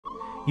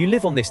You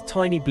live on this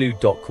tiny blue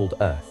dot called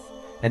Earth,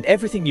 and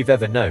everything you've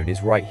ever known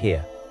is right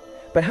here.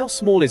 But how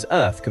small is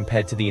Earth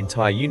compared to the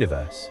entire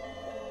universe?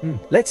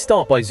 Let's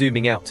start by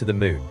zooming out to the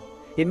moon.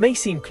 It may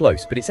seem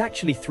close, but it's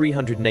actually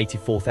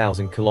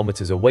 384,000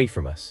 kilometers away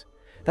from us.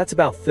 That's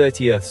about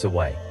 30 Earths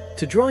away.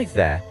 To drive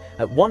there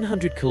at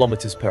 100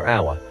 kilometers per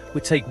hour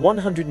would take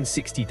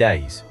 160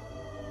 days.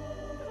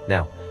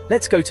 Now,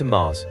 let's go to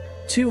Mars,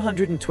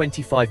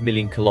 225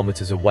 million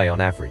kilometers away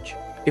on average.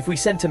 If we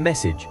sent a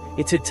message,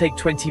 it'd take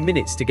 20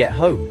 minutes to get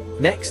home.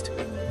 Next,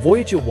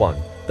 Voyager 1,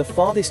 the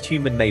farthest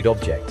human-made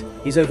object,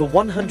 is over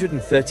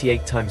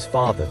 138 times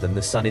farther than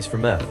the Sun is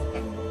from Earth.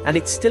 And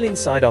it's still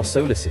inside our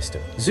solar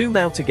system. Zoom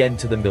out again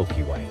to the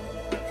Milky Way.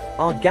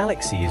 Our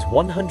galaxy is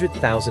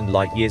 100,000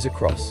 light-years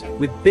across,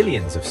 with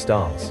billions of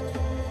stars.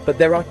 But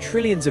there are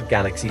trillions of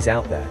galaxies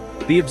out there.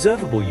 The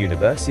observable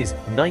universe is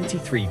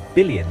 93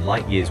 billion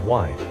light-years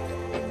wide.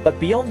 But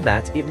beyond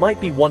that, it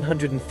might be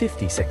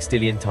 150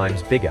 sextillion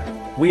times bigger.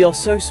 We are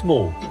so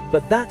small,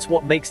 but that's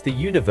what makes the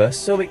universe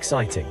so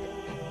exciting.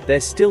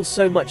 There's still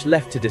so much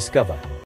left to discover.